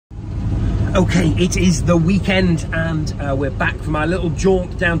Okay, it is the weekend and we're back from our little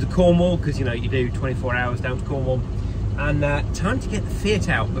jaunt down to Cornwall, because you know you do 24 hours down to Cornwall, and time to get the Fiat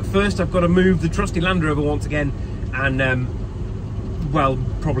out. But first I've got to move the trusty Land Rover once again and well,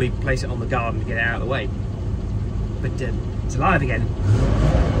 probably place it on the garden to get it out of the way. But it's alive again.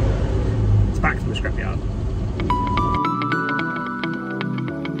 It's back from the scrapyard.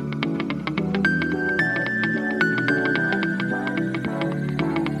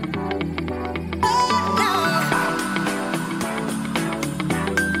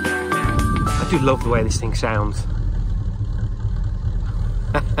 I do love the way this thing sounds.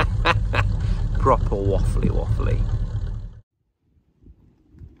 Proper waffly.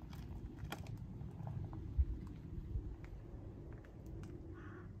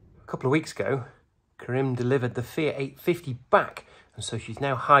 A couple of weeks ago, Karim delivered the Fiat 850 back, and so she's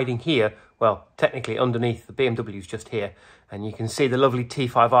now hiding here. Well, technically underneath the BMW's just here, and you can see the lovely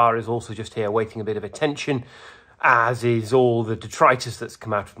T5R is also just here, waiting a bit of attention, as is all the detritus that's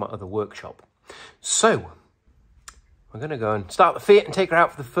come out of my other workshop. So, we're going to go and start the Fiat and take her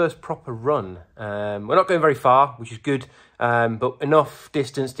out for the first proper run. We're not going very far, which is good, but enough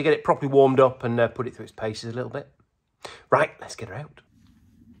distance to get it properly warmed up and put it through its paces a little bit. Right, let's get her out.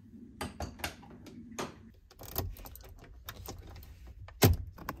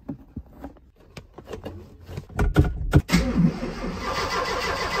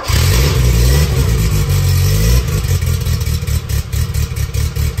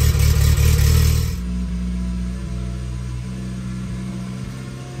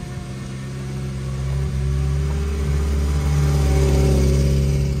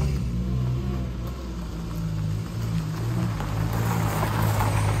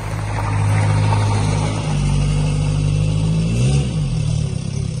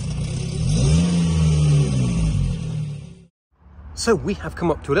 So we have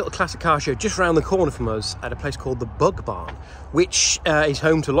come up to a little classic car show just around the corner from us at a place called the Bug Barn, which is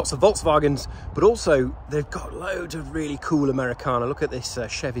home to lots of Volkswagens, but also they've got loads of really cool Americana. Look at this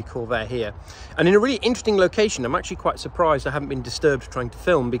Chevy Corvair here. And in a really interesting location. I'm actually quite surprised I haven't been disturbed trying to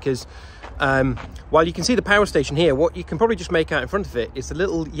film, because while you can see the power station here, what you can probably just make out in front of it is the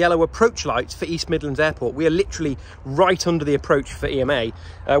little yellow approach lights for East Midlands Airport. We are literally right under the approach for EMA,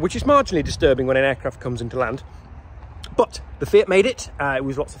 which is marginally disturbing when an aircraft comes into land. But the Fiat made it. It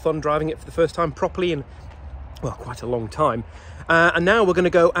was lots of fun driving it for the first time properly in, well, quite a long time. And now we're going to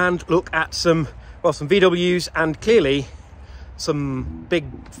go and look at some VWs and clearly some big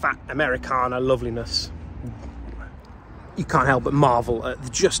fat Americana loveliness. You can't help but marvel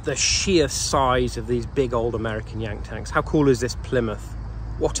at just the sheer size of these big old American Yank tanks. How cool is this Plymouth?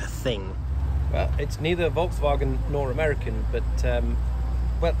 What a thing. Well, it's neither Volkswagen nor American, but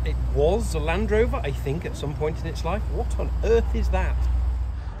well, it was a Land Rover, I think, at some point in its life. What on earth is that?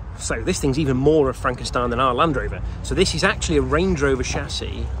 So this thing's even more of Frankenstein than our Land Rover. So this is actually a Range Rover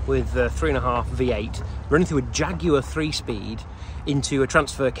chassis with a 3.5 V8 running through a Jaguar 3-speed into a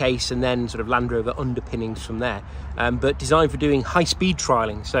transfer case and then sort of Land Rover underpinnings from there. But designed for doing high-speed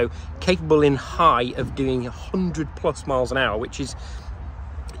trialling, so capable in high of doing 100+ miles an hour, which is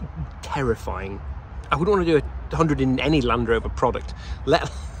terrifying. I wouldn't want to do 100 in any Land Rover product, let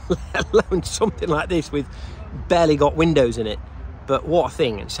alone something like this with barely got windows in it. But what a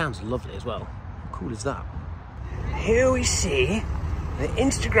thing, and it sounds lovely as well. How cool is that? Here we see the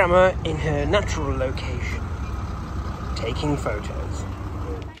Instagrammer in her natural location, taking photos.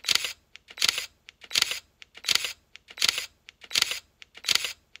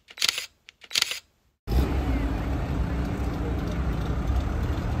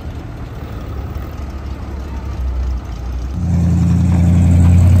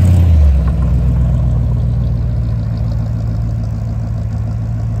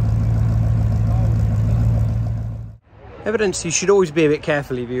 Evidence you should always be a bit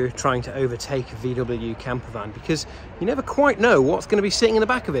careful if you're trying to overtake a VW camper van, because you never quite know what's going to be sitting in the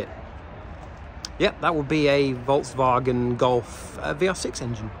back of it. Yep, that would be a Volkswagen Golf VR6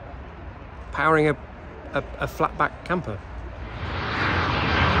 engine powering a flatback camper.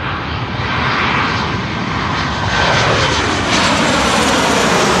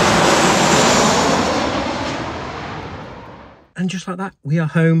 And just like that, we are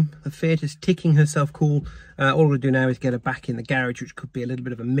home. The Fiat is ticking herself cool. All we'll do now is get her back in the garage, which could be a little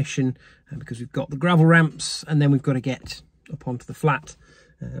bit of a mission because we've got the gravel ramps and then we've got to get up onto the flat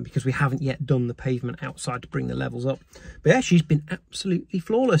because we haven't yet done the pavement outside to bring the levels up. But yeah, she's been absolutely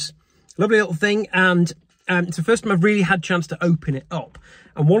flawless. Lovely little thing. And it's the first time I've really had a chance to open it up.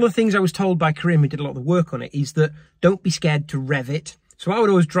 And one of the things I was told by Karim, who did a lot of the work on it, is that don't be scared to rev it. So I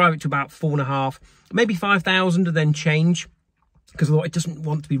would always drive it to about 4.5, maybe 5,000 and then change. because I thought it doesn't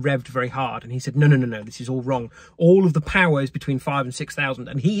want to be revved very hard. And he said, no, this is all wrong. All of the power is between 5,000 and 6,000,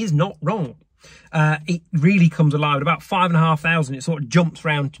 and he is not wrong. It really comes alive at about 5,500. It sort of jumps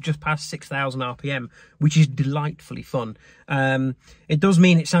round to just past 6,000 RPM, which is delightfully fun. It does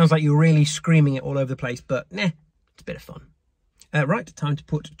mean it sounds like you're really screaming it all over the place, but it's a bit of fun. Right, time to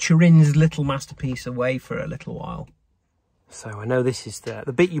put Turins' little masterpiece away for a little while. So I know this is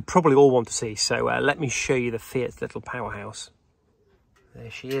the bit you probably all want to see, so let me show you the Fiat's little powerhouse. There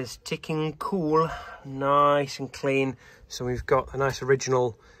she is, ticking cool, nice and clean. So we've got a nice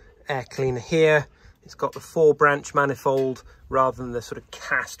original air cleaner here. It's got the 4-branch manifold rather than the sort of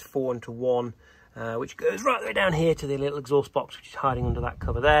cast 4-into-1, which goes right the way down here to the little exhaust box, which is hiding under that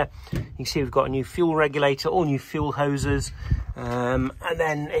cover there. You can see we've got a new fuel regulator, all new fuel hoses, and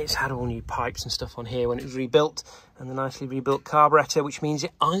then it's had all new pipes and stuff on here when it was rebuilt, and the nicely rebuilt carburetor, which means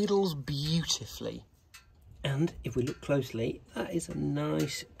it idles beautifully. And if we look closely, that is a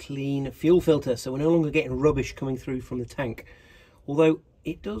nice clean fuel filter, so we're no longer getting rubbish coming through from the tank. Although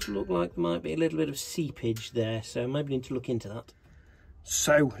it does look like there might be a little bit of seepage there, so maybe need to look into that.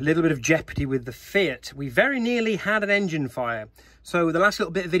 So, a little bit of jeopardy with the Fiat. We very nearly had an engine fire. So the last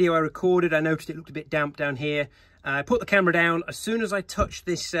little bit of video I recorded, I noticed it looked a bit damp down here. I put the camera down. As soon as I touched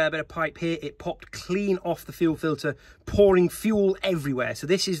this bit of pipe here, it popped clean off the fuel filter, pouring fuel everywhere. So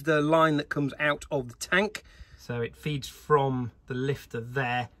this is the line that comes out of the tank. So it feeds from the lifter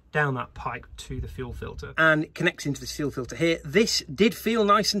there, down that pipe to the fuel filter. And it connects into the fuel filter here. This did feel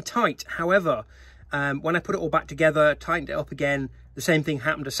nice and tight. However, when I put it all back together, tightened it up again, the same thing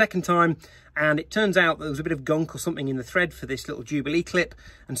happened a second time, and it turns out that there was a bit of gunk or something in the thread for this little Jubilee clip,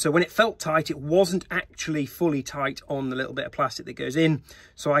 and so when it felt tight, it wasn't actually fully tight on the little bit of plastic that goes in.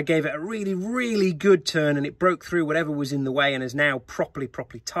 So I gave it a really good turn, and it broke through whatever was in the way and is now properly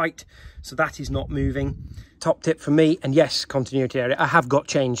tight. So that is not moving. Top tip for me, and yes, continuity area, I have got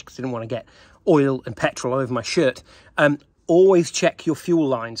changed because I didn't want to get oil and petrol over my shirt. Always check your fuel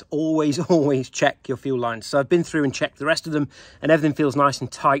lines. Always check your fuel lines. So I've been through and checked the rest of them, and everything feels nice and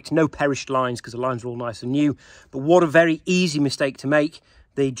tight. No perished lines because the lines are all nice and new. But what a very easy mistake to make.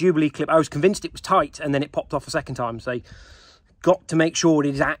 The Jubilee clip, I was convinced it was tight, and then it popped off a second time. So got to make sure it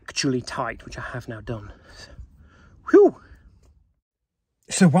is actually tight, which I have now done. So, whew.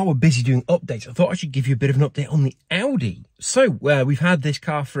 So while we're busy doing updates, I thought I should give you a bit of an update on the Audi. So we've had this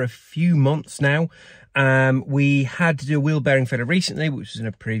car for a few months now. We had to do a wheel bearing failure recently, which was in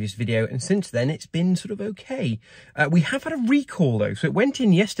a previous video, and since then it's been sort of okay. We have had a recall though, so it went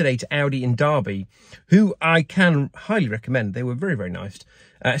in yesterday to Audi in Derby, who I can highly recommend. They were very nice,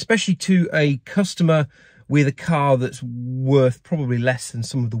 especially to a customer with a car that's worth probably less than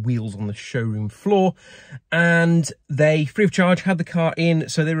some of the wheels on the showroom floor. And they, free of charge, had the car in,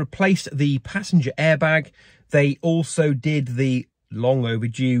 so they replaced the passenger airbag. They also did the long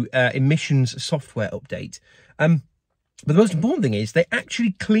overdue emissions software update. But the most important thing is they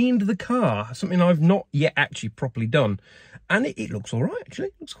actually cleaned the car, something I've not yet actually properly done. And it looks all right, actually.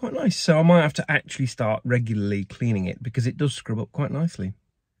 It looks quite nice. So I might have to actually start regularly cleaning it because it does scrub up quite nicely.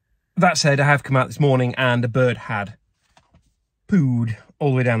 That said, I have come out this morning and a bird had pooed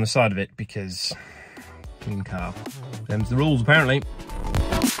all the way down the side of it because clean car. Them's the rules, apparently.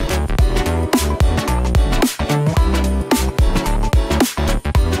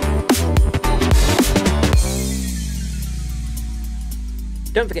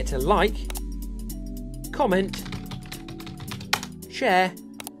 Don't forget to like, comment, share,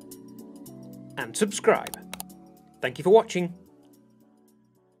 and subscribe. Thank you for watching.